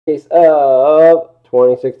Case of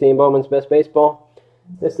 2016 Bowman's Best Baseball.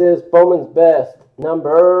 This is Bowman's Best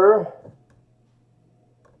number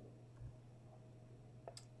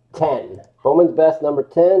 10. Bowman's Best number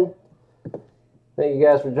 10. Thank you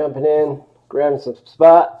guys for jumping in, grabbing some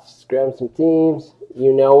spots, grabbing some teams.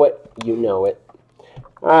 You know it. You know it.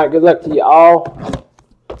 All right, good luck to you all.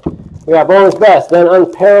 We got Bowman's Best. Then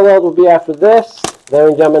Unparalleled will be after this.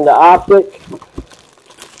 Then we jump into Optic,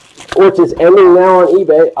 which is ending now on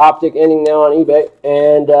eBay. Optic ending now on eBay.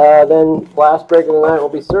 And then last break of the night will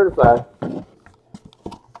be Certified.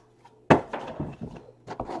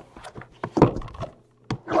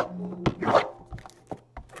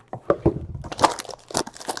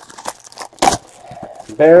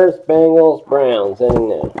 Bears, Bengals, Browns ending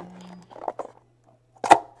now.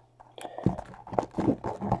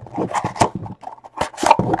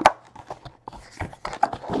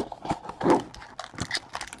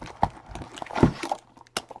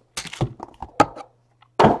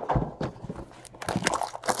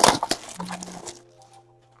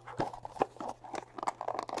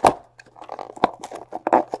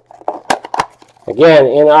 Again,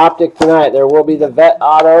 in Optic tonight, there will be the Vet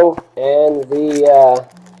Auto and the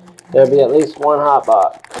there'll be at least one hot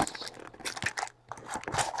box.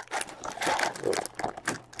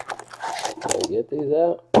 Can I get these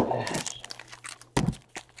out?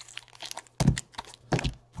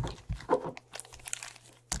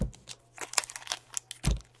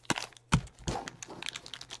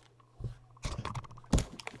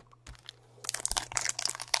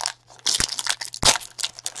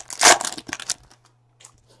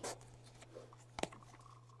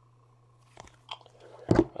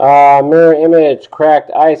 Mirror Image, Cracked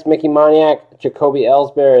Ice, Mickey Moniak, Jacoby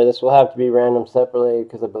Ellsbury. This will have to be random separately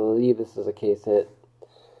because I believe this is a case hit.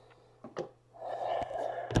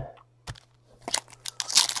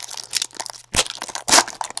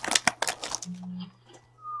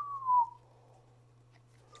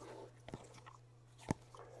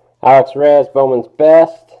 Alex Reyes, Bowman's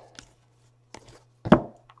Best.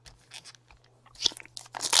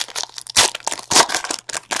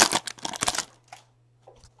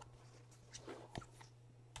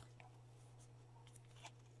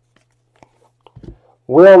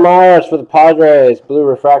 Will Myers for the Padres, blue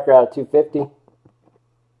refractor out of 250.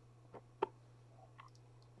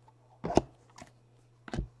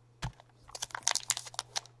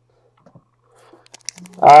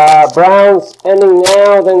 Browns ending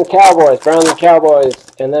now, then the Cowboys. Browns and Cowboys,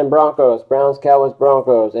 and then Broncos. Browns, Cowboys,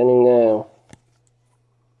 Broncos ending now.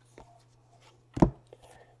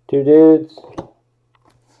 Two dudes.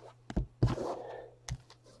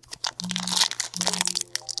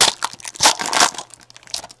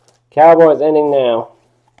 Cowboys ending now.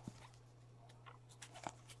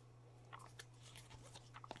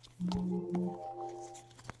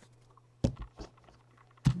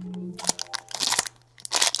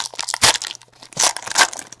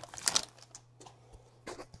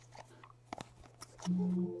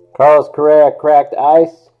 Carlos Correa, Cracked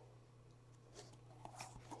Ice.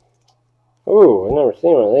 Ooh, I've never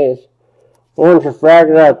seen one of these. Orange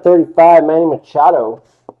refractor out of 35, Manny Machado.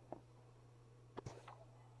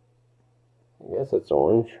 I guess it's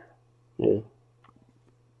orange. Yeah.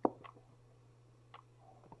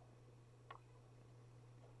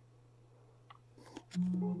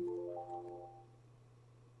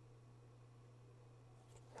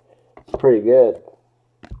 It's pretty good.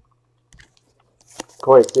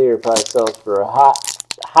 Corey Seager probably sells for a hot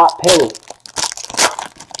penny.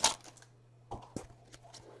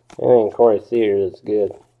 I think Corey Seager is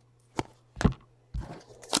good.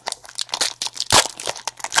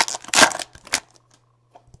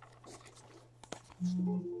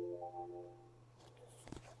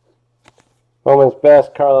 Bowman's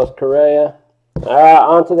Best, Carlos Correa.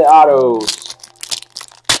 On to the autos.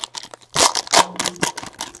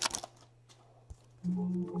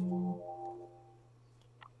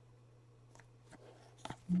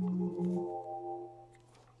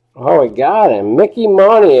 Oh, we got him. Mickey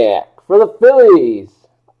Moniak for the Phillies.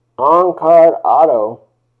 On-card auto.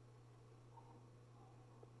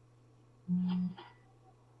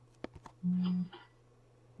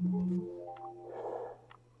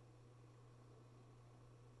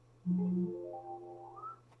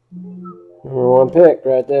 Number one pick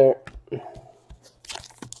right there. It's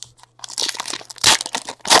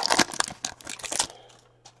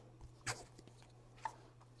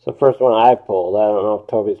the first one I pulled. I don't know if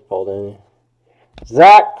Toby's pulled any.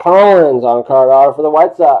 Zach Collins on card auto for the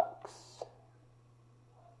White Sox.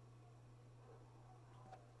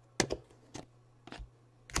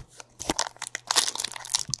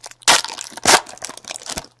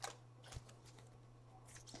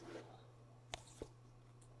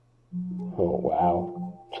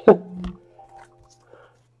 Wow.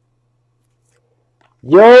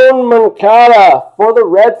 Yoan Moncada for the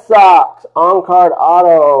Red Sox. On-card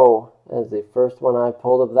auto. That's the first one I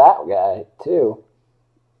pulled of that guy, too.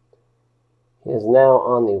 He is now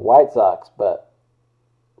on the White Sox, but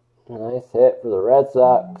nice hit for the Red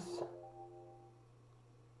Sox.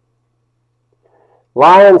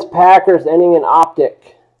 Lions, Packers, ending in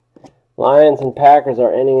optic. Lions and Packers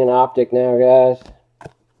are ending in optic now, guys.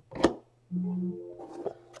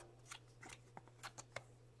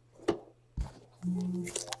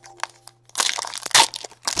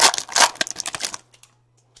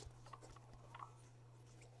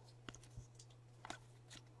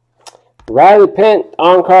 Riley Pint,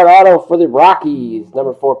 on-card auto for the Rockies,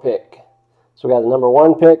 number 4 pick. So we got the number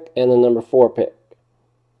 1 pick and the number 4 pick.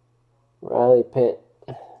 Riley Pint.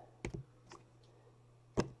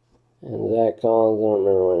 And Zach Collins, I don't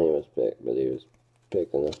remember when he was picked, but he was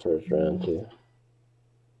picked in the first round too.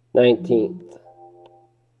 19th.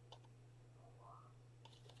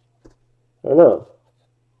 I don't know.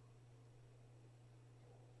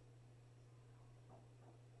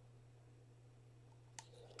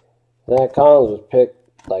 Zach Collins was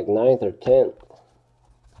picked like 9th or 10th.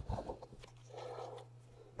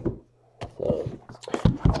 So,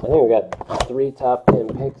 I think we got 3 top 10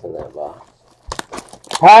 picks in that box.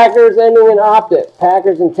 Packers ending in optic.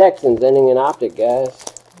 Packers and Texans ending in optic, guys.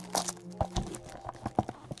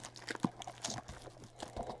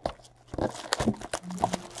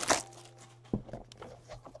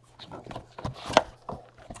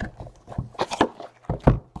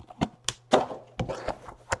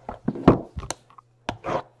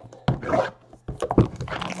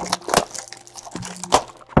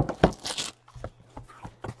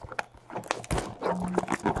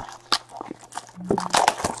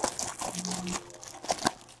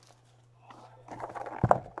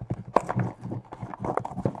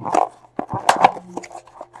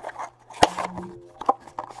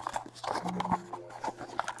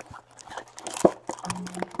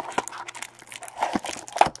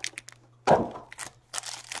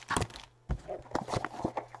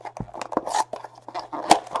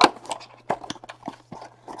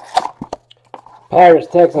 Packers,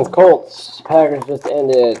 Texans, Colts. Packers just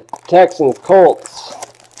ended. Texans, Colts.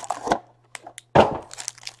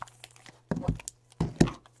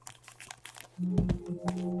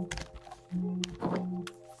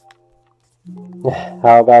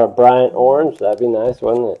 How about a Bryant Orange? That'd be nice,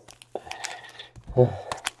 wouldn't it?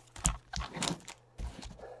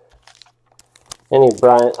 Any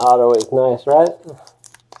Bryant auto is nice, right?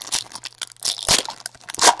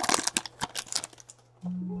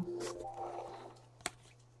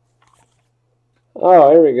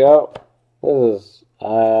 Oh, here we go. This is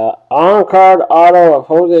on-card auto of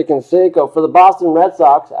Jose Canseco for the Boston Red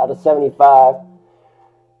Sox out of 75.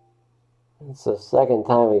 It's the second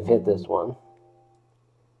time we've hit this one.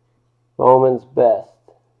 Bowmans best.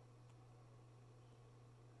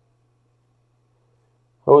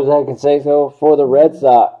 Jose Canseco for the Red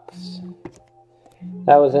Sox.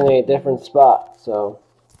 That was in a different spot, so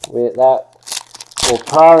that will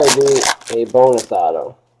probably be a bonus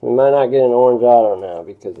auto. We might not get an orange auto now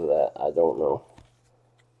because of that. I don't know.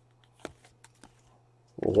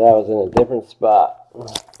 That was in a different spot.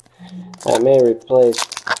 I may replace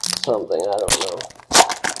something. I don't know.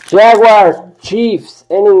 Jaguars, Chiefs,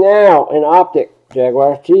 ending now in optic.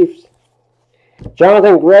 Jaguars, Chiefs.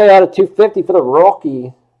 Jonathan Gray out of 250 for the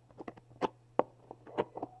rookie.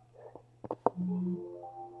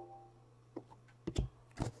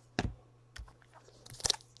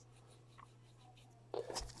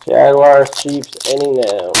 Jaguars, Chiefs, ending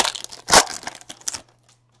now.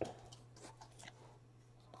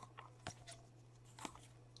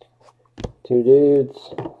 Two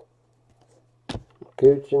dudes.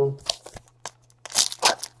 Kuchin.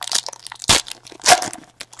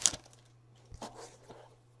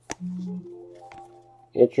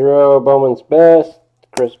 Ichiro, Bowman's best.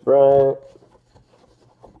 Chris Bryant.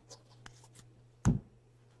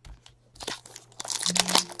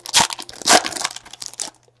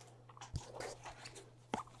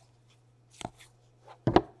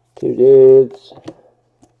 Two dudes.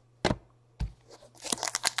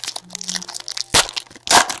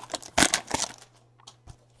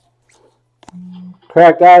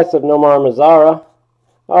 Cracked ice of Nomar Mazara.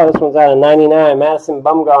 Oh, this one's out of 99. Madison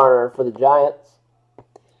Bumgarner for the Giants.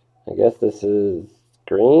 I guess this is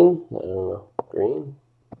green. I don't know. Green.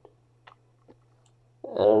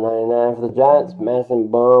 Out of 99 for the Giants. Madison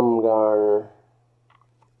Bumgarner.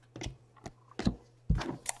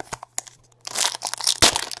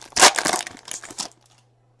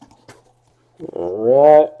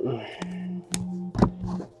 Alright.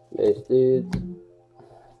 dudes.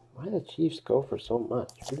 Why do the Chiefs go for so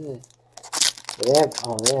much? What do they have?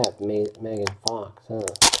 Oh, they have Megan Fox, huh?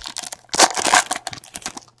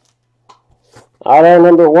 Auto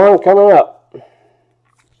number 1 coming up.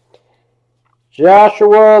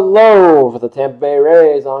 Joshua Lowe for the Tampa Bay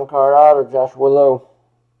Rays. On-card auto, Joshua Lowe.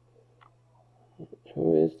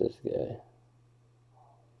 Who is this guy?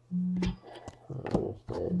 I don't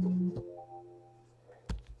understand.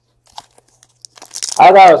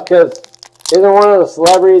 I thought it was because isn't one of the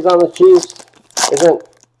celebrities on the Chiefs? Isn't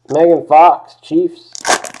Megan Fox Chiefs?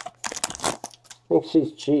 I think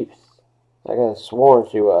she's Chiefs. I could have sworn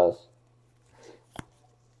she was.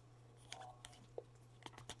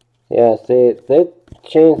 Yeah, see, they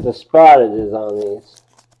changed the spottages on these.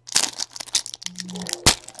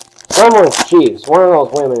 Someone's Chiefs. One of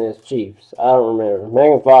those women is Chiefs. I don't remember.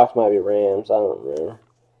 Megan Fox might be Rams. I don't remember.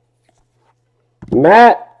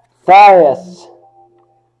 Matt Thias.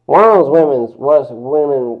 One of those women was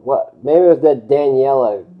what? Maybe it was that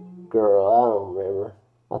Daniela girl. I don't remember.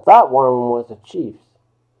 I thought one of them was the Chiefs.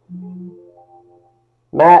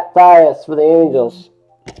 Matt Thias for the Angels.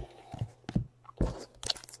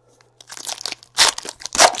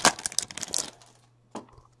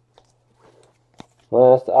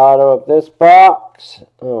 Last auto of this box.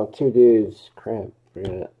 Oh, 2 dudes. Crap.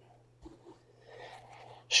 Forgot.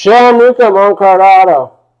 Sean Newcomb on-card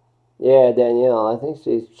auto. Yeah, Danielle. I think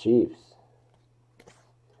she's Chiefs.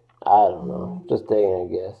 I don't know. Just taking a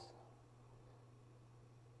guess.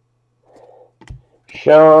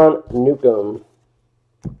 Sean Newcomb.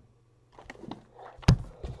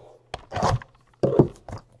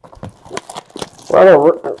 I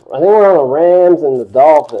think we're on the Rams and the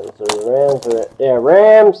Dolphins. Or the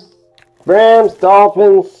Rams,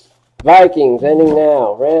 Dolphins, Vikings ending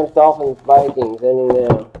now. Rams, Dolphins, Vikings ending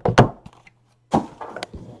now.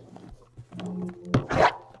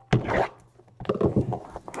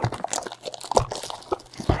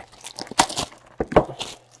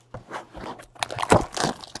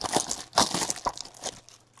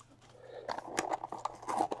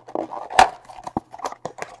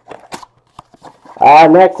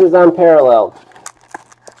 Next is Unparalleled.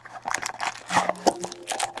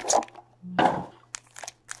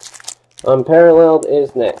 Unparalleled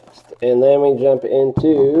is next. And then we jump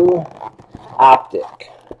into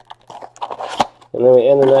Optic. And then we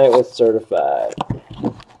end the night with Certified.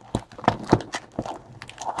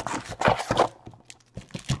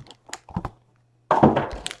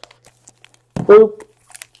 Bloop.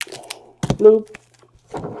 Bloop.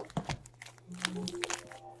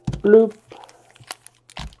 Bloop.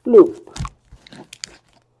 Bloop.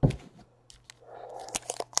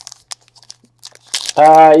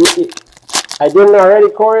 I didn't already,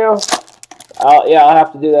 Corio? Yeah, I'll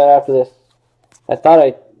have to do that after this. I thought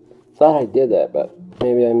I did that, but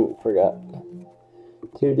maybe I forgot.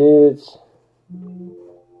 2 dudes.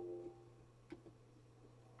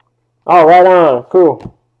 Oh, right on.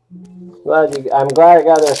 Cool. I'm glad I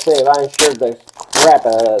got there safe. I insured the crap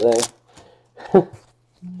out of that thing.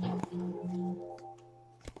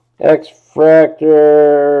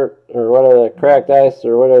 X-Fractor, or whatever, Cracked Ice,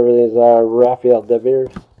 or whatever these are, Rafael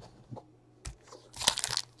DeVeers.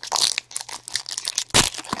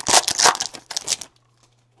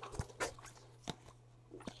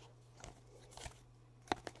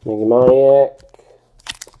 Mickey Moniak.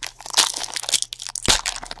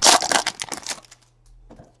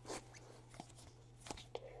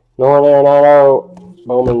 Nolan Arenado,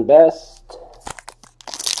 Bowman Best.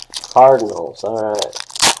 Cardinals, alright.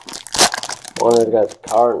 One of the guys,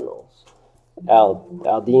 Cardinals.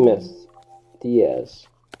 Aldemus Diaz.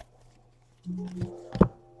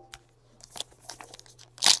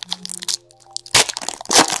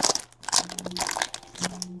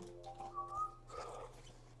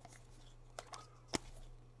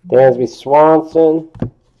 Dansby Swanson.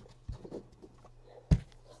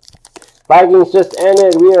 Vikings just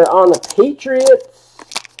ended. We are on the Patriots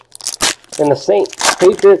and the Saints.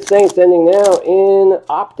 Patriots Saints ending now in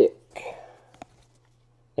Optic.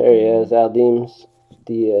 There he is, Aldemus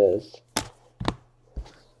Diaz.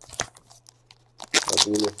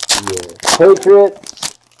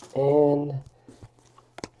 Patriots and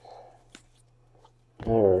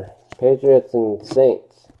Patriots and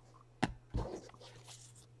Saints.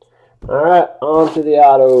 Alright, on to the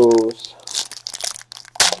autos.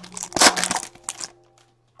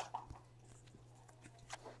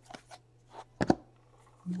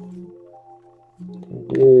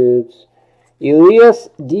 Dudes. Elias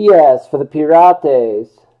Diaz for the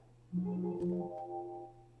Pirates.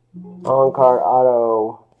 On-card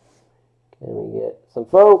auto. Can we get some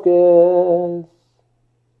focus?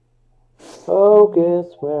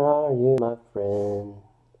 Focus, where are you, my friend?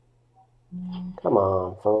 Come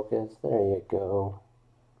on, focus. There you go.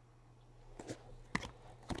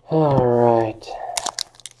 Alright.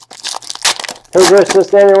 Who's versus this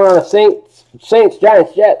standing on a Saints,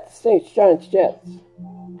 Giants, Jets. Saints, Giants, Jets.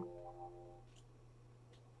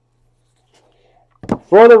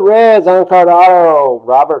 For the Reds, on-card auto,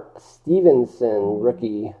 Robert Stevenson,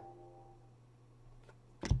 rookie.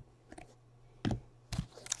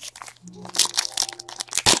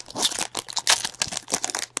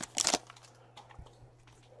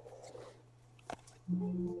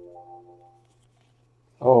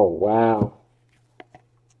 Oh, wow.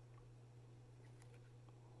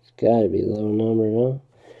 It's got to be a low number, huh?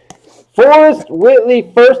 Forrest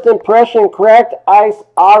Whitley, first impression, cracked ice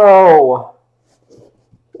auto.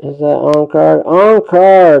 Is that on card? On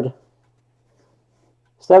card.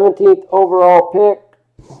 17th overall pick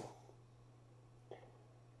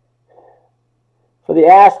for the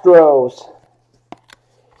Astros.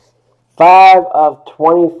 5 of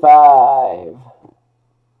 25.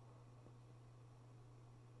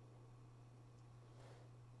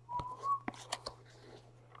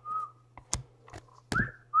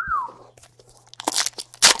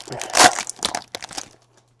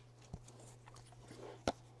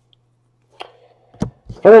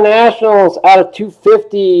 For the Nationals, out of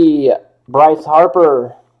 250, Bryce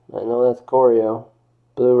Harper. I know that's Choreo.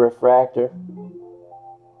 Blue refractor.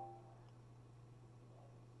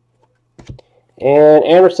 And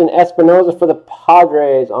Anderson Espinoza for the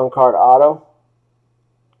Padres, on-card auto.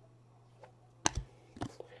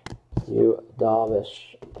 You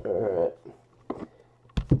Davish. All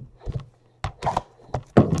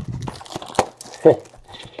right.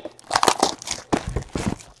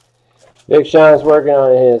 Big Sean's working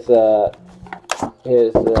on his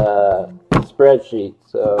spreadsheet,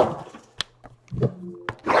 so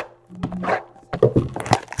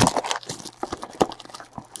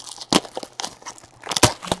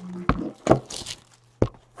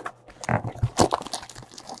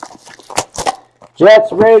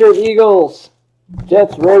Jets, Raiders, Eagles.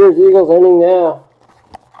 Jets, Raiders, Eagles ending now.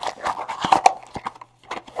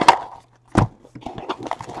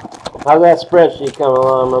 How's that spreadsheet coming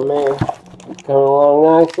along, my man? Coming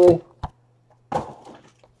along nicely.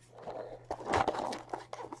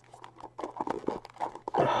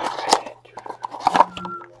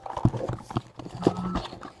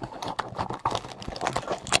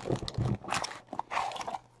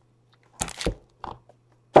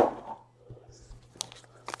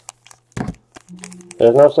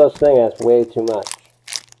 There's no such thing as way too much.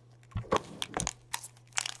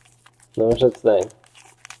 No such thing.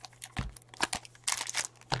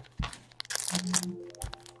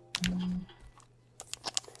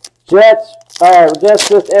 Jets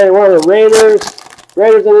just added one of the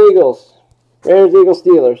Raiders and Eagles. Raiders, Eagles,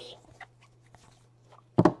 Steelers.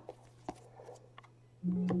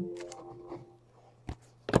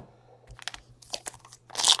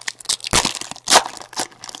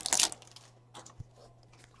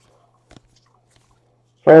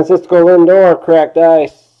 Francisco Lindor, cracked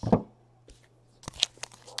ice.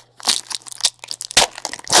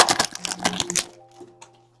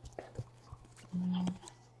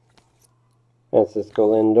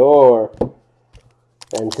 Francisco Lindor.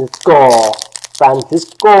 Francisco. I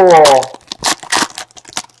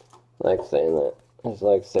like saying that. I just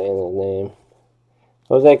like saying his name.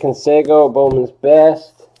 Jose Canseco, Bowman's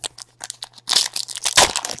best.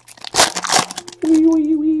 Wee,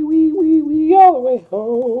 all the way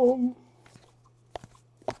home.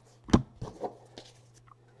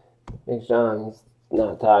 Big Sean, he's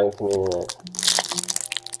not talking to me tonight.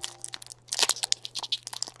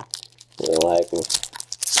 He don't like me.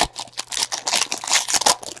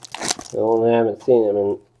 I haven't seen him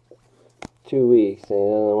in 2 weeks, and he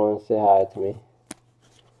doesn't want to say hi to me.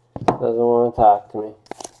 Doesn't want to talk to me.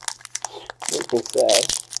 Makes me sad.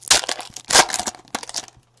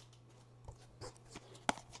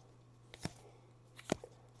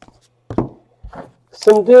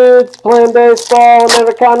 Some dudes playing baseball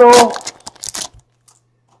Americano.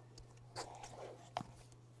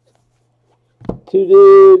 2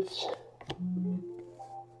 dudes.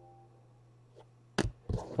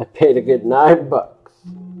 I paid a good $9.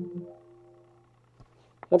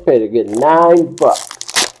 I paid a good $9.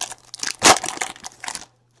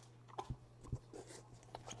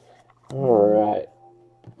 Alright.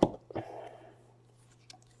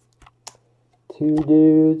 2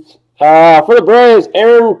 dudes. For the Braves,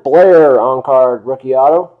 Aaron Blair on card, rookie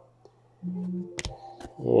auto.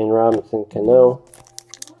 And Robinson Cano.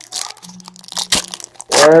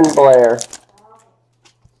 Aaron Blair.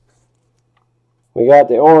 We got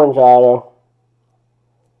the orange auto.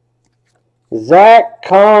 Zach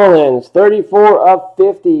Collins, 34 of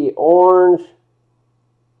 50, orange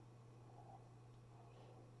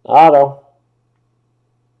auto.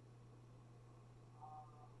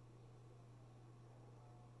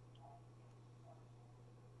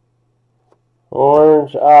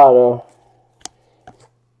 Orange auto.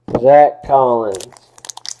 Zach Collins.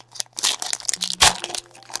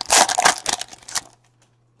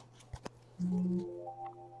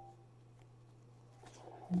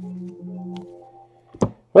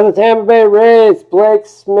 For the Tampa Bay Rays, Blake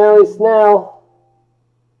Smelly Snell.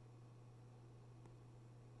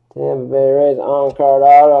 Tampa Bay Rays on-card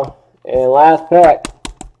auto. And last pack.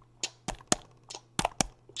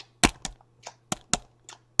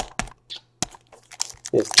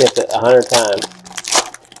 Just kiss it 100 times.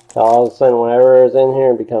 All of a sudden, whatever is in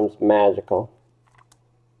here becomes magical.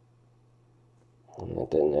 And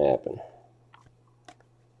that didn't happen.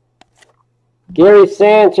 Gary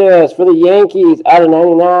Sanchez for the Yankees out of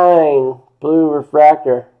 99. Blue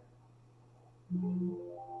refractor.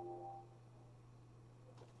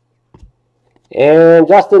 And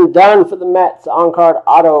Justin Dunn for the Mets on-card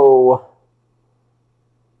auto.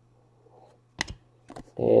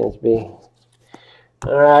 Dansby.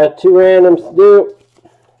 Alright, 2 randoms to do.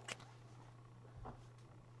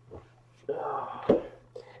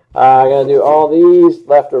 I gotta do all these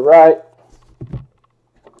left or right.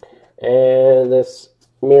 And this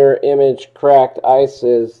mirror image cracked ice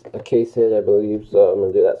is a case hit, I believe, so I'm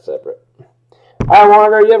gonna do that separate. Alright,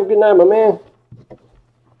 Walker, you have a good night, my man.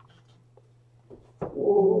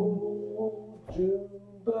 Oh, June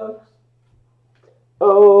bucks.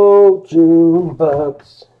 Oh, June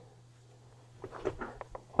bucks.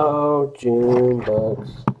 Oh, June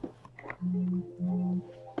bucks.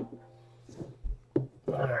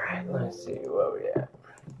 Alright, let's see what we at.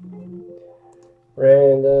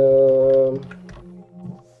 Random.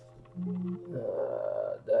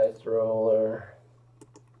 Dice roller.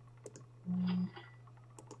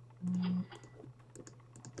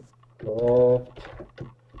 Left.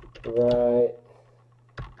 Right.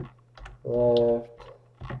 Left.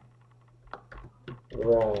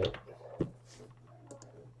 Right.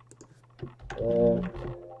 Left.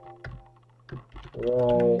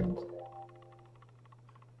 Right.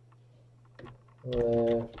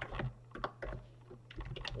 Left.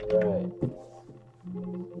 Right.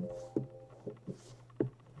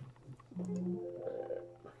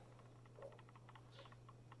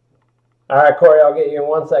 All right, Corey, I'll get you in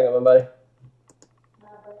 1 second, my buddy.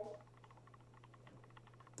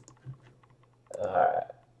 All right.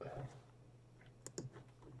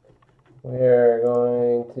 We're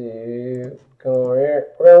going to come over here.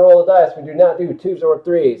 We're going to roll the dice. We do not do 2s or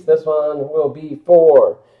 3s. This one will be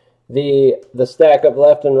for the stack of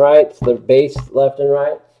left and rights, the base left and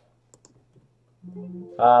right.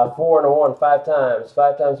 4 and a 1, 5 times.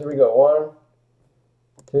 5 times, here we go. 1,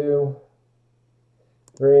 2,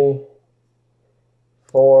 3,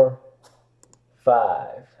 4, 5.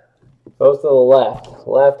 Goes to the left.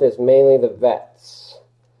 Left is mainly the vets.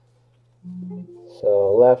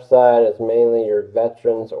 So left side is mainly your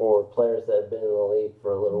veterans or players that have been in the league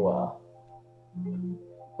for a little while.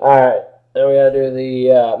 Alright, now we gotta do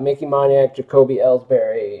the Mickey Moniak, Jacoby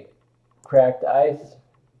Ellsbury. Cracked ice.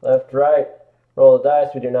 Left, right. Roll the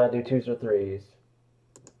dice. We do not do 2s or 3s.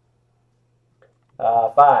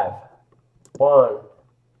 5. 1,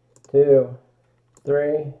 2,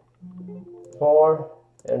 3, 4,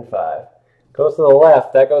 and 5. Goes to the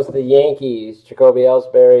left. That goes to the Yankees, Jacoby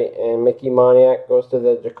Ellsbury, and Mickey Moniak goes to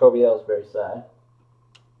the Jacoby Ellsbury side.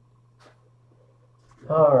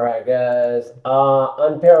 Alright, guys.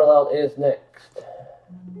 Unparalleled is next.